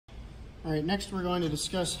All right, next we're going to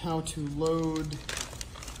discuss how to load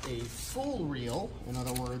a full reel, in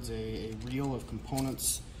other words, a reel of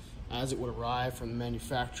components as it would arrive from the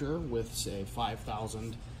manufacturer with, say,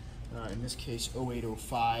 5,000, in this case,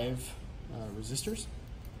 0805 resistors.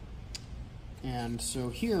 And so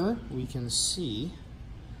here we can see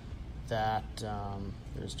that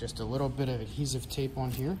there's just a little bit of adhesive tape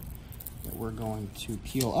on here that we're going to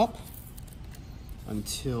peel up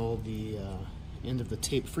until the end of the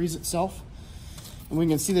tape frees itself. And we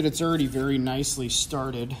can see that it's already very nicely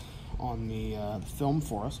started on the film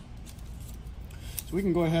for us. So we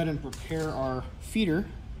can go ahead and prepare our feeder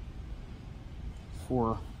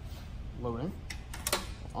for loading.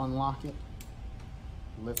 Unlock it,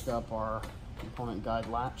 lift up our component guide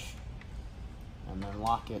latch, and then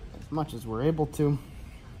lock it as much as we're able to.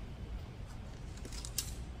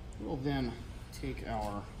 We'll then take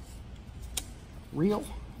our reel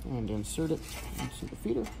and insert it into the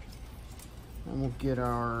feeder, and we'll get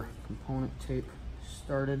our component tape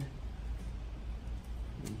started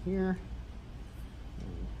in here,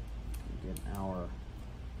 and we'll get our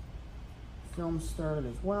film started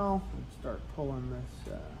as well, and start pulling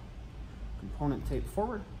this component tape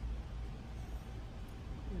forward.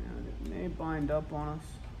 And it may bind up on us.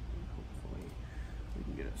 Hopefully we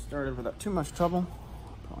can get it started without too much trouble.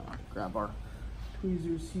 Probably have to grab our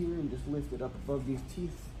tweezers here and just lift it up above these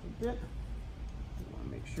teeth a bit. We want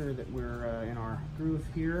to make sure that we're in our groove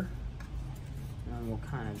here, and we'll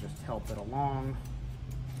kind of just help it along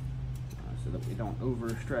so that we don't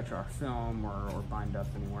overstretch our film or bind up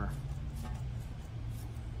anywhere.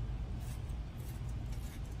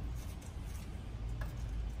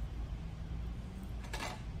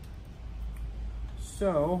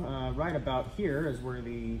 So right about here is where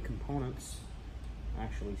the components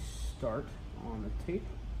actually start on the tape.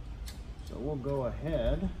 So we'll go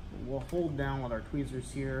ahead and we'll hold down with our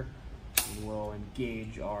tweezers here, and we'll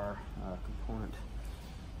engage our component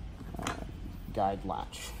guide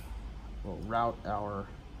latch. We'll route our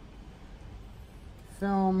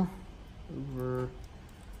film over,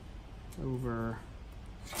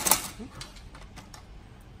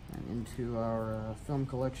 and into our film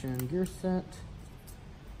collection gear set.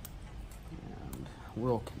 And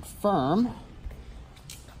we'll confirm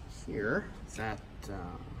here that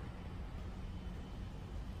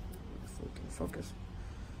if we can focus,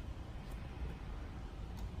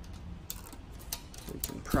 we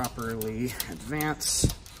can properly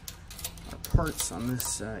advance our parts on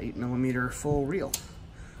this 8mm full reel.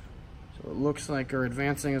 So it looks like our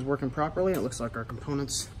advancing is working properly. It looks like our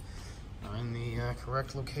components are in the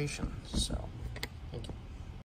correct location. So, thank you.